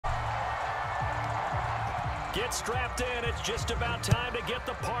Get strapped in. It's just about time to get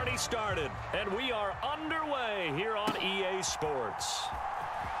the party started. And we are underway here on EA Sports.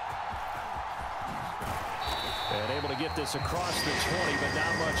 And able to get this across the 20, but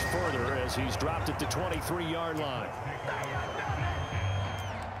not much further as he's dropped it to 23-yard line.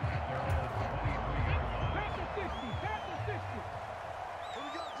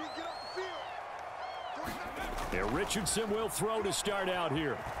 And Richardson will throw to start out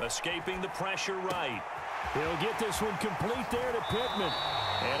here. Escaping the pressure right. He'll get this one complete there to Pittman.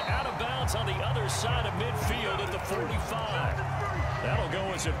 And out of bounds on the other side of midfield at the 45. That'll go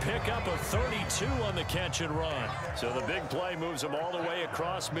as a pickup of 32 on the catch and run. So the big play moves him all the way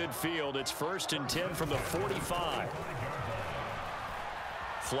across midfield. It's 1st and 10 from the 45.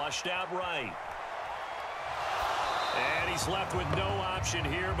 Flushed out right. And he's left with no option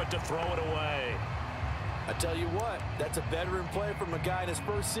here but to throw it away. I tell you what, that's a veteran play from a guy in his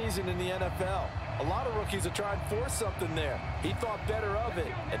first season in the NFL. A lot of rookies are trying to force something there. He thought better of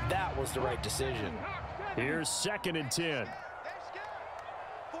it, and that was the right decision. Here's 2nd and 10.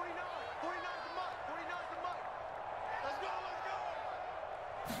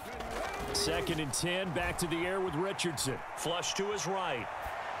 2nd and 10, back to the air with Richardson. Flush to his right.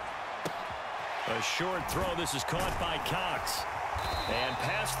 A short throw. This is caught by Cox. And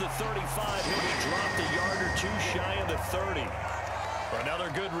past the 35, he'll be dropped a yard or two shy of the 30.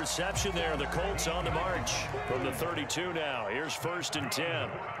 Another good reception there. The Colts on the march from the 32 now. Here's 1st and 10.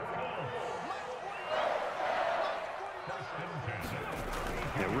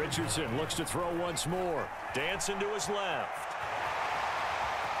 And Richardson looks to throw once more. Dancing to his left.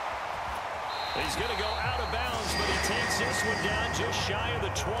 He's going to go out of bounds, but he takes this one down just shy of the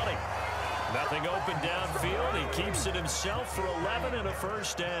 20. Nothing open downfield. He keeps it himself for 11 and a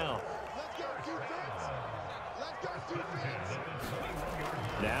 1st down.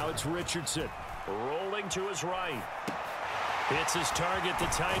 Now it's Richardson rolling to his right. Hits his target, the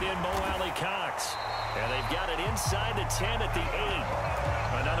tight end, Mo Alley Cox. And they've got it inside the 10 at the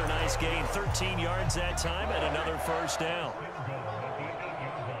 8. Another nice gain, 13 yards that time, and another 1st down.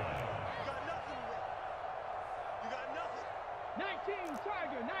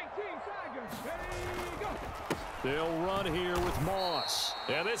 They'll run here with Moss.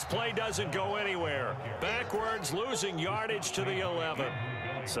 And this play doesn't go anywhere. Backwards, losing yardage to the 11.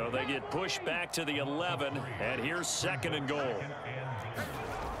 So they get pushed back to the 11, and here's 2nd and goal.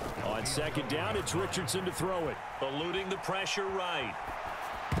 On 2nd down, it's Richardson to throw it. Eluding the pressure right.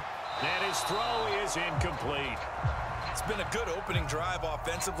 And his throw is incomplete. It's been a good opening drive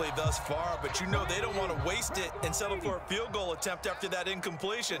offensively thus far, but you know they don't want to waste it and settle for a field goal attempt after that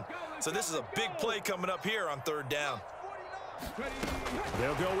incompletion. So this is a big play coming up here on 3rd down.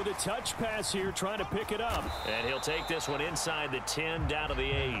 They'll go with a touch pass here, trying to pick it up. And he'll take this one inside the 10, down to the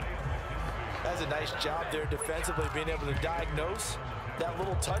 8. That's a nice job there defensively, being able to diagnose that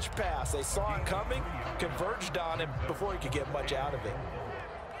little touch pass. They saw it coming, converged on him before he could get much out of it.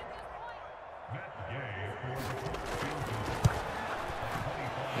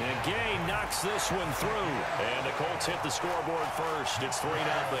 And Gay knocks this one through. And the Colts hit the scoreboard first. It's 3-0.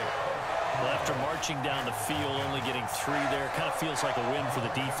 Well, after marching down the field, only getting 3 there, kind of feels like a win for the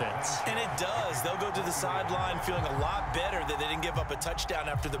defense. And it does. They'll go to the sideline feeling a lot better that they didn't give up a touchdown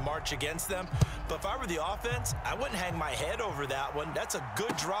after the march against them. But if I were the offense, I wouldn't hang my head over that one. That's a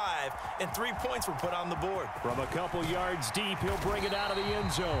good drive, and 3 points were put on the board. From a couple yards deep, he'll bring it out of the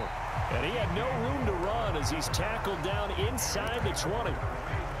end zone. And he had no room to run as he's tackled down inside the 20.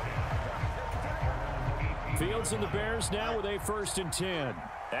 Fields and the Bears now with a 1st and 10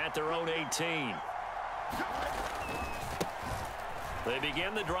 at their own 18. They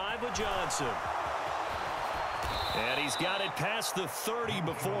begin the drive with Johnson. And he's got it past the 30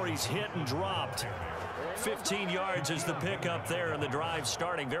 before he's hit and dropped. 15 yards is the pickup there, and the drive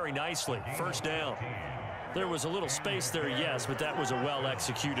starting very nicely. 1st down. There was a little space there, yes, but that was a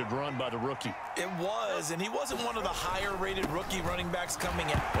well-executed run by the rookie. It was, and he wasn't one of the higher-rated rookie running backs coming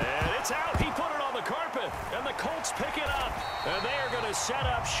in. And it's out. He put it on the carpet, and the Colts pick it up. And they are going to set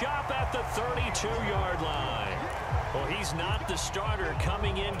up shop at the 32-yard line. Well, he's not the starter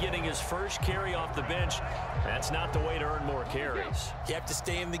coming in, getting his first carry off the bench. That's not the way to earn more carries. You have to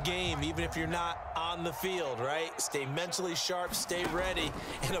stay in the game, even if you're not on the field, right? Stay mentally sharp, stay ready,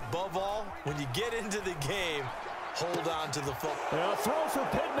 and above all, when you get into the game, hold on to the football. A throw for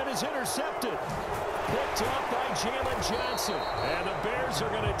Pittman is intercepted. Picked up by Jalen Johnson. And the Bears are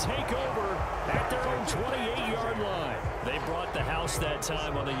going to take over at their own 28-yard line. They brought the house that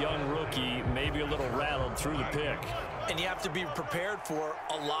time on the young rookie, maybe a little rattled through the pick. And you have to be prepared for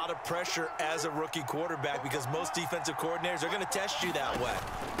a lot of pressure as a rookie quarterback because most defensive coordinators are going to test you that way.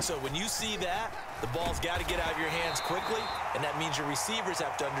 So when you see that, the ball's got to get out of your hands quickly, and that means your receivers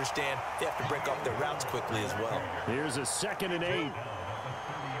have to understand they have to break up their routes quickly as well. Here's a 2nd and 8.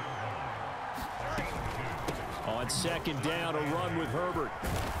 On 2nd down, a run with Herbert.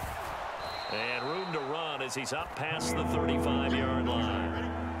 And room to run as he's up past the 35-yard line.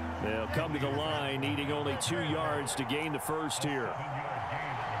 They'll come to the line, needing only 2 yards to gain the first here.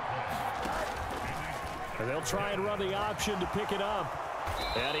 And they'll try and run the option to pick it up.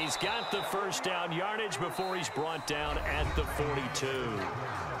 And he's got the first down yardage before he's brought down at the 42.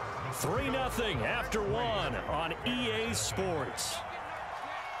 3-0 after 1 on EA Sports.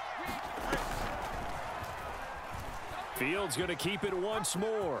 Fields going to keep it once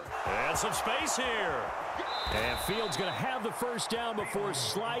more. And some space here. And Fields going to have the first down before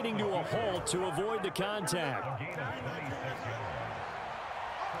sliding to a halt to avoid the contact.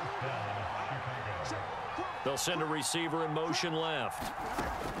 They'll send a receiver in motion left.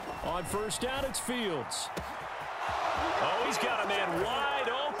 On first down, it's Fields. Oh, he's got a man wide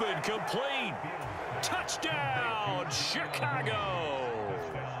open, complete. Touchdown, Chicago.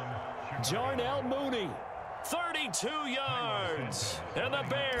 Darnell Mooney, 32 yards. And the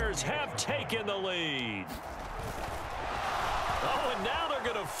Bears have taken the lead. Oh, and now they're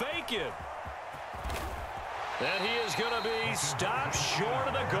going to fake it. And he is going to be stopped short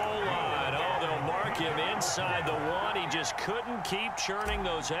of the goal line. Oh, they'll mark him inside the 1. He just couldn't keep churning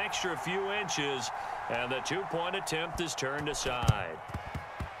those extra few inches. And the 2-point attempt is turned aside.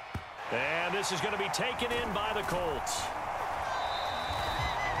 And this is going to be taken in by the Colts.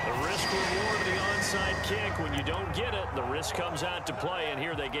 The risk reward of the onside kick. When you don't get it, the risk comes out to play. And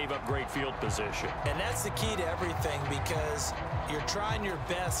here they gave up great field position. And that's the key to everything because you're trying your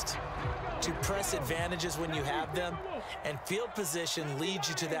best to press advantages when you have them, and field position leads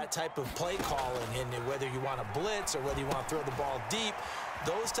you to that type of play calling, and whether you want to blitz or whether you want to throw the ball deep,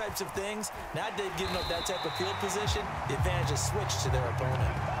 those types of things, not giving up that type of field position, the advantage is switched to their opponent.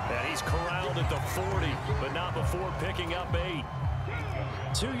 And he's corralled at the 40, but not before picking up 8.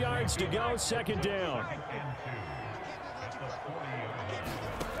 2 yards to go, 2nd down.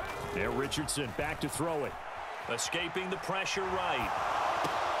 There, Richardson back to throw it. Escaping the pressure right.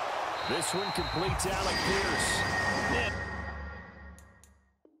 This one completes Alec Pierce.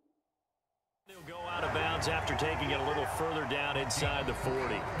 He'll go out of bounds after taking it a little further down inside the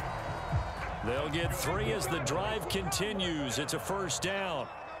 40. They'll get 3 as the drive continues. It's a first down.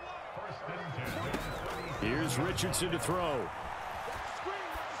 Here's Richardson to throw.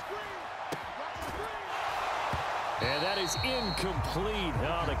 And that is incomplete.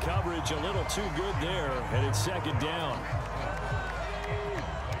 Oh, the coverage a little too good there, and it's 2nd down.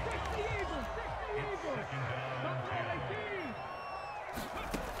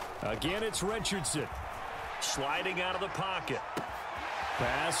 Again, it's Richardson. Sliding out of the pocket.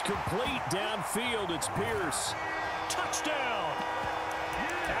 Pass complete downfield. It's Pierce. Touchdown!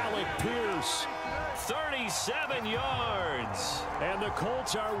 Alec Pierce. 37 yards. And the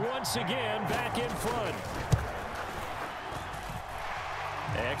Colts are once again back in front.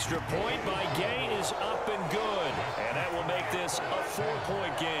 Extra point by Gay is up and good. And that will make this a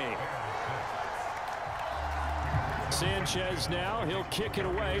 4-point game. Sanchez now, he'll kick it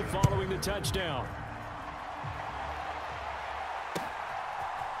away following the touchdown.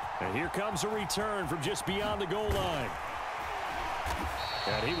 And here comes a return from just beyond the goal line.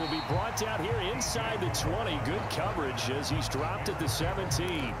 And he will be brought down here inside the 20. Good coverage as he's dropped at the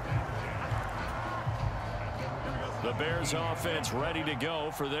 17. The Bears offense ready to go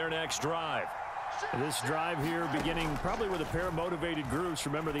for their next drive. This drive here beginning probably with a pair of motivated groups.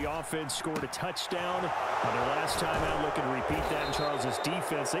 Remember, the offense scored a touchdown on their last time out. Looking to repeat that in Charles's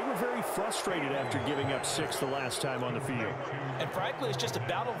defense. They were very frustrated after giving up 6 the last time on the field. And frankly, it's just a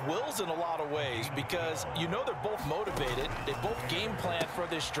battle of wills in a lot of ways because you know they're both motivated. They both game plan for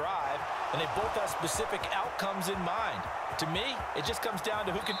this drive, and they both have specific outcomes in mind. To me, it just comes down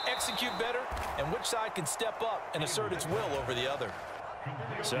to who can execute better and which side can step up and assert its will over the other.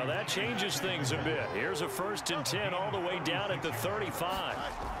 So that changes things a bit. Here's a 1st and 10 all the way down at the 35.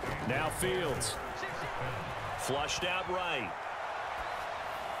 Now Fields. Flushed out right.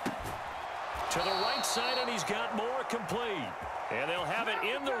 To the right side, and he's got more complete. And they'll have it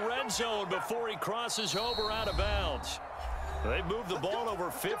in the red zone before he crosses over out of bounds. They've moved the ball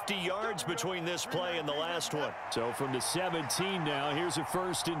over 50 yards between this play and the last one. So from the 17 now, here's a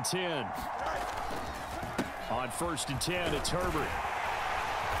 1st and 10. On 1st and 10, it's Herbert.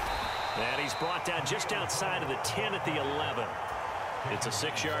 And he's brought down just outside of the 10 at the 11. It's a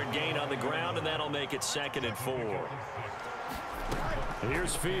 6-yard gain on the ground, and that'll make it 2nd and 4.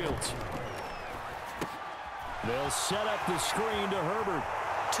 Here's Fields. They'll set up the screen to Herbert.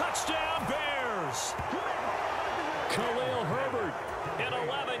 Touchdown, Bears! Khalil Herbert, an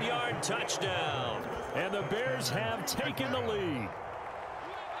 11-yard touchdown. And the Bears have taken the lead.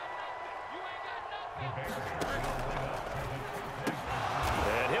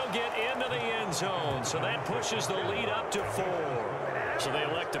 And he'll get into the end zone, so that pushes the lead up to 4. So they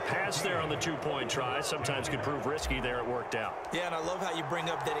elect to pass there on the 2-point try. Sometimes could prove risky. There it worked out. Yeah, and I love how you bring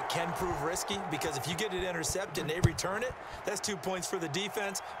up that it can prove risky, because if you get it intercepted and they return it, that's 2 points for the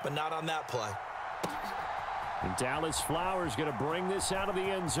defense, but not on that play. And Dallas Flowers going to bring this out of the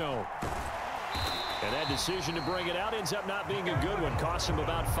end zone. And that decision to bring it out ends up not being a good one. Costs him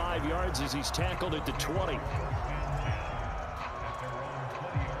about 5 yards as he's tackled at the 20.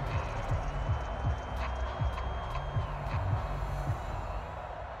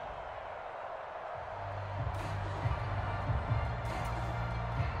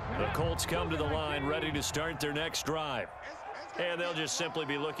 The Colts come to the line ready to start their next drive. And they'll just simply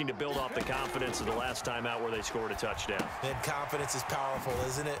be looking to build off the confidence of the last time out where they scored a touchdown. And confidence is powerful,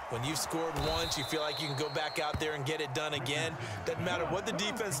 isn't it? When you've scored once, you feel like you can go back out there and get it done again. Doesn't matter what the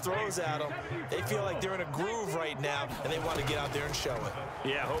defense throws at them. They feel like they're in a groove right now, and they want to get out there and show it.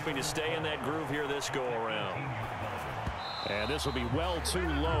 Yeah, hoping to stay in that groove here this go-around. And this will be well too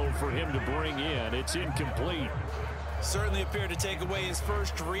low for him to bring in. It's incomplete. Certainly appeared to take away his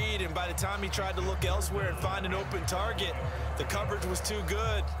first read, and by the time he tried to look elsewhere and find an open target, the coverage was too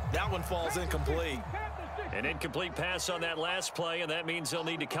good. That one falls incomplete. An incomplete pass on that last play, and that means they'll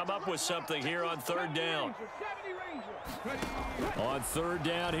need to come up with something here on 3rd down. On 3rd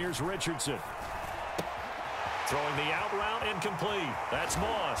down, here's Richardson. Throwing the out route, incomplete. That's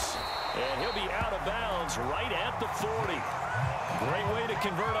Moss. And he'll be out of bounds right at the 40. Great way to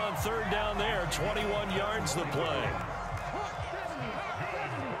convert on 3rd down there. 21 yards the play.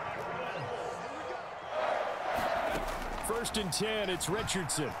 First and 10, it's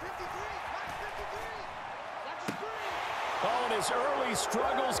Richardson. Oh, and his early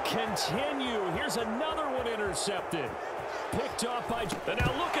struggles continue. Here's another one intercepted. Picked off by... And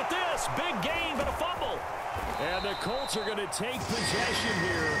now look at this. Big gain, but a fumble. And the Colts are going to take possession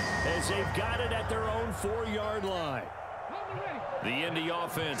here as they've got it at their own 4-yard line. The Indy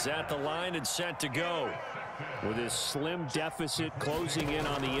offense at the line and set to go. With this slim deficit closing in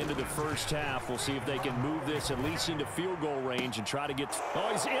on the end of the first half, we'll see if they can move this at least into field goal range and try to get... Oh,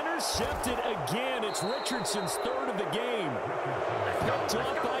 he's intercepted again. It's Richardson's 3rd of the game. Picked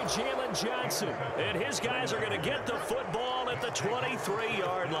up by Jalen Johnson. And his guys are going to get the football at the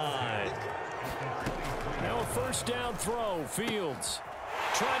 23-yard line. Now a 1st down throw. Fields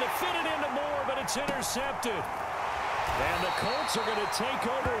trying to fit it into Moore, but it's intercepted. And the Colts are going to take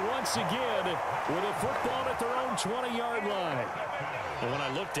over once again with a football at their own 20-yard line. Well, when I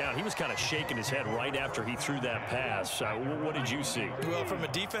looked down, he was kind of shaking his head right after he threw that pass. What did you see? Well, from a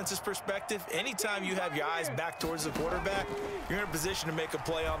defense's perspective, anytime you have your eyes back towards the quarterback, you're in a position to make a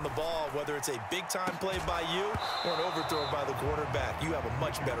play on the ball, whether it's a big-time play by you or an overthrow by the quarterback. You have a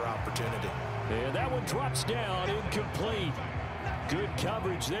much better opportunity. And that one drops down, incomplete. Good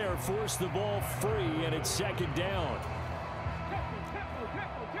coverage there, forced the ball free, and it's 2nd down.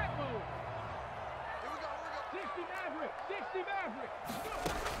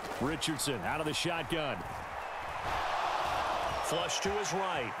 Richardson out of the shotgun. Flush to his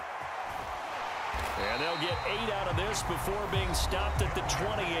right. And they'll get 8 out of this before being stopped at the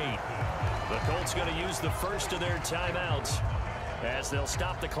 28. The Colts going to use the first of their timeouts as they'll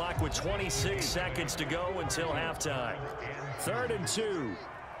stop the clock with 26 seconds to go until halftime. 3rd and 2.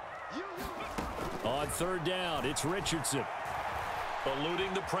 On 3rd down, it's Richardson.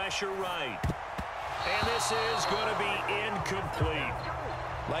 Eluding the pressure right. And this is going to be incomplete.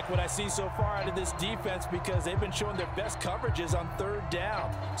 Like what I see so far out of this defense, because they've been showing their best coverages on 3rd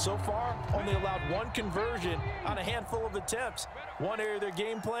down. So far, only allowed 1 conversion on a handful of attempts. One area of their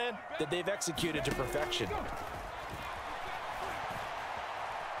game plan that they've executed to perfection.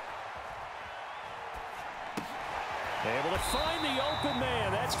 Able to find the open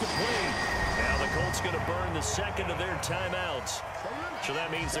man. That's complete. Now the Colts going to burn the 2nd of their timeouts. So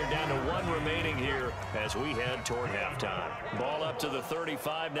that means they're down to 1 remaining here as we head toward halftime. Ball up to the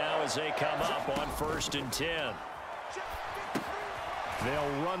 35 now as they come up on 1st and 10.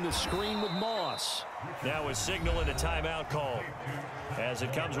 They'll run the screen with Moss. Now a signal and a timeout call as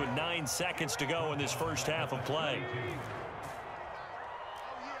it comes with 9 seconds to go in this first half of play.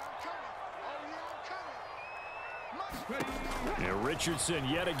 Now Richardson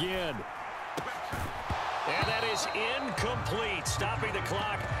yet again. And that is incomplete, stopping the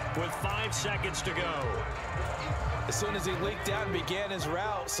clock with 5 seconds to go. As soon as he leaked out and began his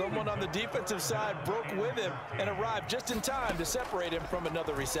route, someone on the defensive side broke with him and arrived just in time to separate him from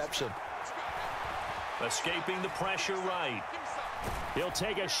another reception. Escaping the pressure right. He'll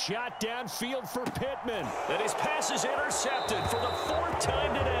take a shot downfield for Pittman. And his pass is intercepted for the 4th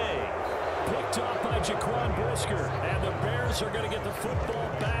time today. Picked off by Jaquan Brisker. And the Bears are going to get the football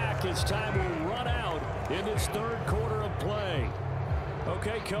back as time will run out in this 3rd quarter of play.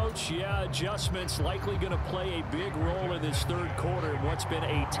 Okay, Coach, yeah, adjustments likely going to play a big role in this 3rd quarter in what's been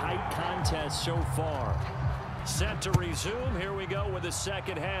a tight contest so far. Set to resume. Here we go with the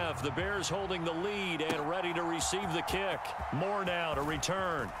 2nd half. The Bears holding the lead and ready to receive the kick. Moore now to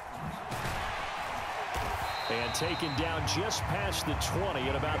return. And taken down just past the 20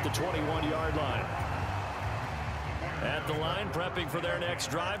 at about the 21-yard line. At the line, prepping for their next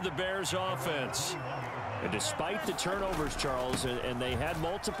drive, the Bears offense. And despite the turnovers, Charles, and they had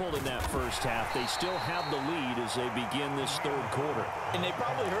multiple in that first half, they still have the lead as they begin this 3rd quarter. And they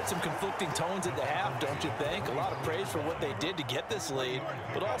probably heard some conflicting tones at the half, don't you think? A lot of praise for what they did to get this lead,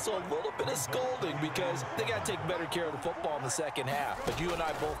 but also a little bit of scolding because they got to take better care of the football in the 2nd half. But you and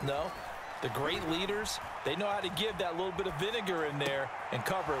I both know the great leaders, they know how to give that little bit of vinegar in there and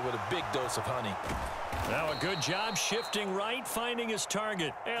cover it with a big dose of honey. Now a good job shifting right, finding his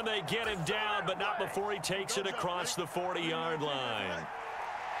target. And they get him down, but not before he takes it across the 40-yard line.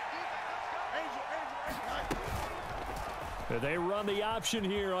 They run the option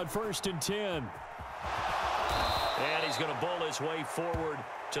here on 1st and 10. And he's going to bowl his way forward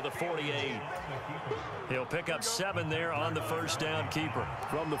to the 48. He'll pick up 7 there on the 1st down keeper.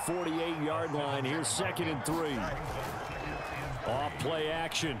 From the 48-yard line, here's 2nd and 3. Off play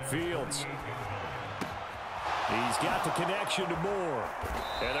action, Fields. He's got the connection to Moore.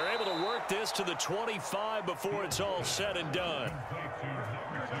 And they're able to work this to the 25 before it's all said and done.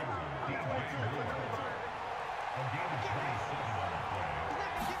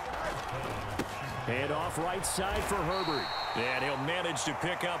 Hand off right side for Herbert. And he'll manage to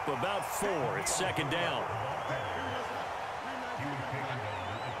pick up about 4. It's 2nd down.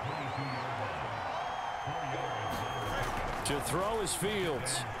 To throw is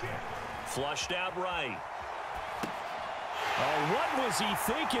Fields. Flushed out right. Oh, what was he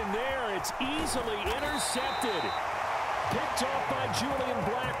thinking there? It's easily intercepted. Picked off by Julian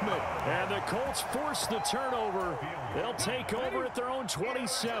Blackmon. And the Colts force the turnover. They'll take over at their own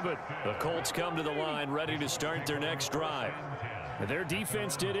 27. The Colts come to the line ready to start their next drive. Their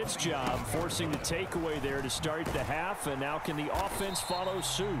defense did its job, forcing the takeaway there to start the half, and now can the offense follow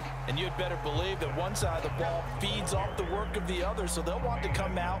suit? And you'd better believe that one side of the ball feeds off the work of the other, so they'll want to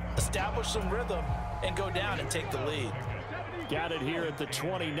come out, establish some rhythm, and go down and take the lead. Got it here at the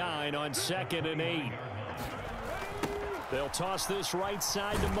 29 on 2nd and 8. They'll toss this right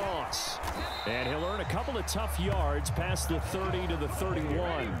side to Moss. And he'll earn a couple of tough yards past the 30 to the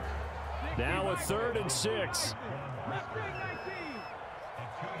 31. Now a 3rd and 6.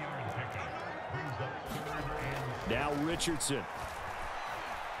 Now Richardson.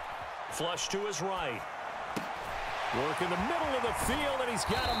 Flush to his right. Work in the middle of the field, and he's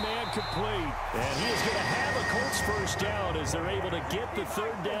got a man complete. And he is going to have a Colts 1st down as they're able to get the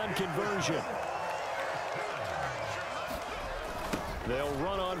 3rd down conversion. They'll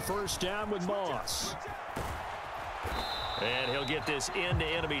run on 1st down with Moss. And he'll get this into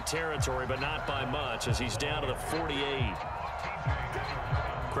enemy territory, but not by much as he's down to the 48.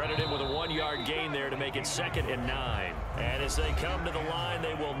 Credit him with a 1-yard gain there to make it 2nd and 9. And as they come to the line,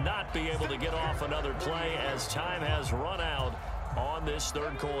 they will not be able to get off another play as time has run out on this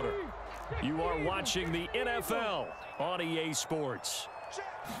 3rd quarter. You are watching the NFL on EA Sports.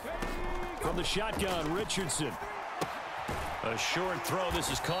 From the shotgun, Richardson. A short throw.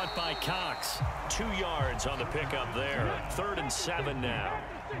 This is caught by Cox. 2 yards on the pickup there. 3rd and 7 now.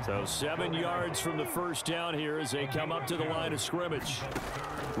 So 7 yards from the 1st down here as they come up to the line of scrimmage.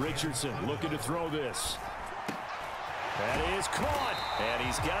 Richardson looking to throw this. That is caught. And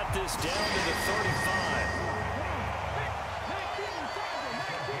he's got this down to the 35.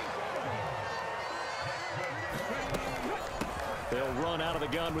 They'll run out of the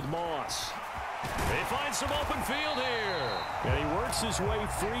gun with Moss. They find some open field here. And he works his way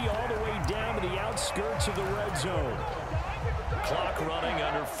free all the way down to the outskirts of the red zone. Clock running,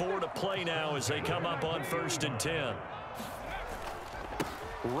 under 4 to play now as they come up on 1st and 10.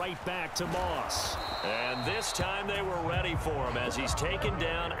 Right back to Moss. And this time they were ready for him as he's taken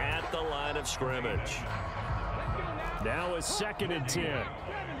down at the line of scrimmage. Now a 2nd and 10.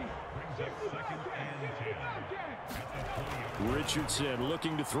 Richardson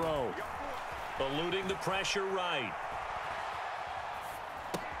looking to throw. Eluding the pressure right.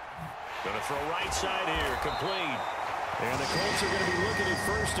 Going to throw right side here. Complete. And the Colts are going to be looking at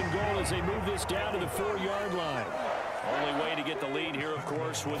 1st and goal as they move this down to the 4-yard line. Only way to get the lead here, of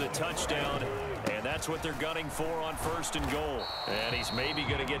course, with a touchdown. And that's what they're gunning for on 1st and goal. And he's maybe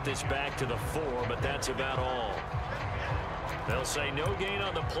going to get this back to the 4, but that's about all. They'll say no gain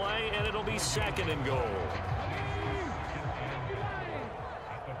on the play, and it'll be 2nd and goal.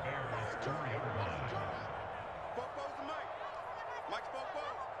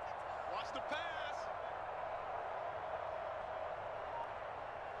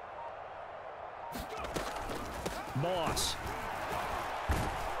 Moss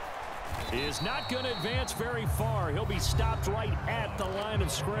is not going to advance very far. He'll be stopped right at the line of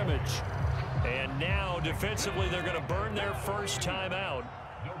scrimmage. And now, defensively, they're going to burn their first time out.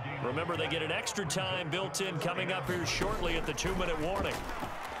 Remember, they get an extra time built in coming up here shortly at the 2-minute warning.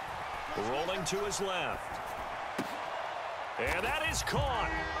 Rolling to his left. And that is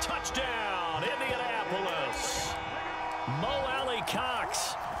caught. Touchdown, Indianapolis. Mo Alley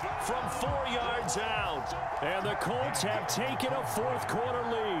Cox from 4 yards out. And the Colts have taken a 4th quarter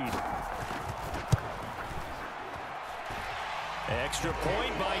lead. Extra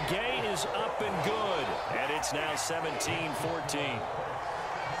point by Gay is up and good. And it's now 17-14.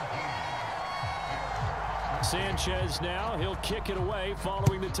 Sanchez now, he'll kick it away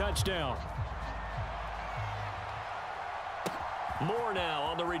following the touchdown. Moore now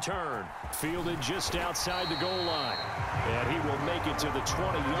on the return. Fielded just outside the goal line. And he will make it to the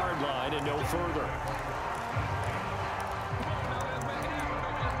 20-yard line and no further.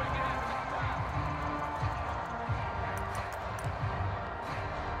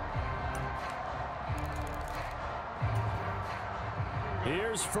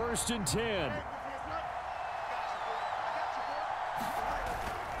 Here's 1st and 10.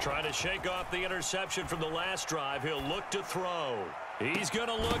 Trying to shake off the interception from the last drive. He'll look to throw. He's going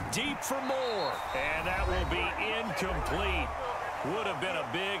to look deep for more. And that will be incomplete. Would have been a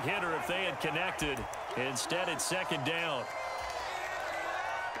big hitter if they had connected. Instead, it's 2nd down.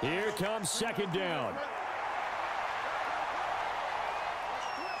 Here comes 2nd down.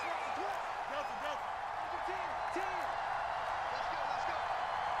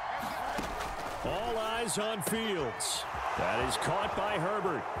 All eyes on Fields. That is caught by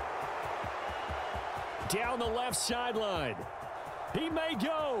Herbert. Down the left sideline. He may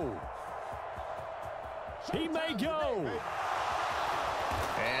go. He may go.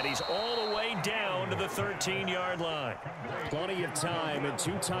 And he's all the way down to the 13-yard line. Plenty of time and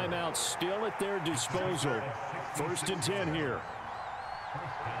 2 timeouts still at their disposal. 1st and 10 here.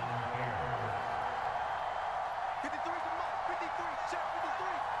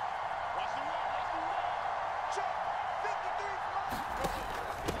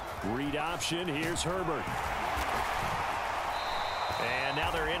 Read option. Here's Herbert. And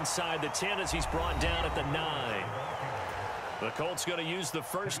now they're inside the 10 as he's brought down at the 9. The Colts going to use the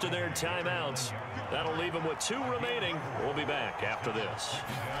first of their timeouts. That'll leave them with 2 remaining. We'll be back after this.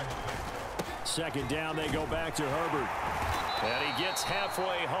 2nd down, they go back to Herbert. And he gets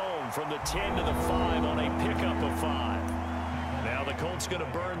halfway home from the 10 to the 5 on a pickup of 5. Now the Colts going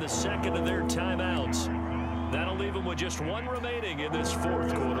to burn the 2nd of their timeouts. That'll leave them with just 1 remaining in this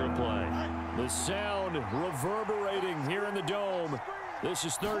 4th quarter of play. The sound reverberating here in the Dome. This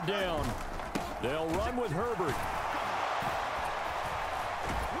is 3rd down. They'll run with Herbert.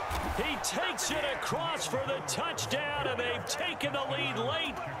 He takes it across for the touchdown, and they've taken the lead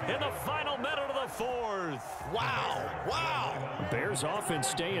late in the final minute of the 4th. Wow, wow. Bears offense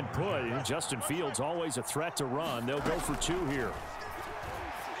staying put. Justin Fields always a threat to run. They'll go for 2 here.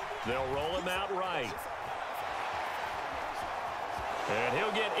 They'll roll him out right. And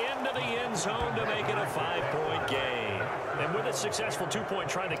he'll get into the end zone to make it a 5-point game. And with a successful 2-point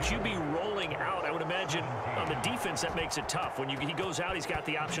try, the QB rolling out, I would imagine on the defense that makes it tough. When he goes out, he's got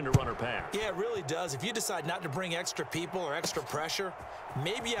the option to run or pass. Yeah, it really does. If you decide not to bring extra people or extra pressure,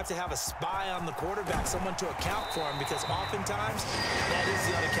 maybe you have to have a spy on the quarterback, someone to account for him, because oftentimes that is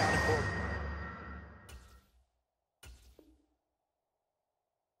the unaccounted for.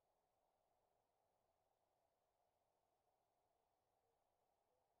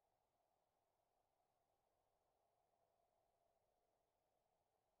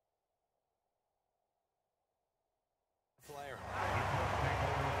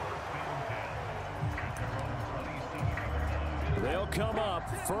 They'll come up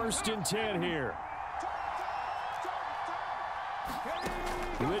 1st and 10 here.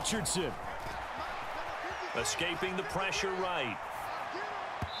 Richardson. Escaping the pressure right.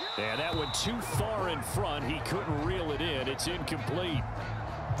 And that went too far in front. He couldn't reel it in. It's incomplete.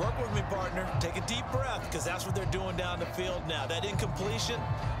 Work with me, partner. Take a deep breath, because that's what they're doing down the field now. That incompletion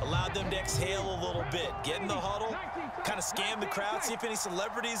allowed them to exhale a little bit. Get in the huddle, kind of scan the crowd, see if any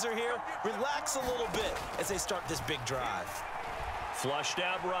celebrities are here. Relax a little bit as they start this big drive. Flushed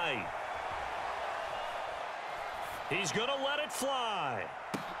out right. He's going to let it fly.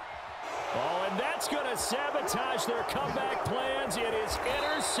 Oh, and that's going to sabotage their comeback plans. It is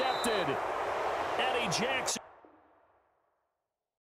intercepted. Eddie Jackson.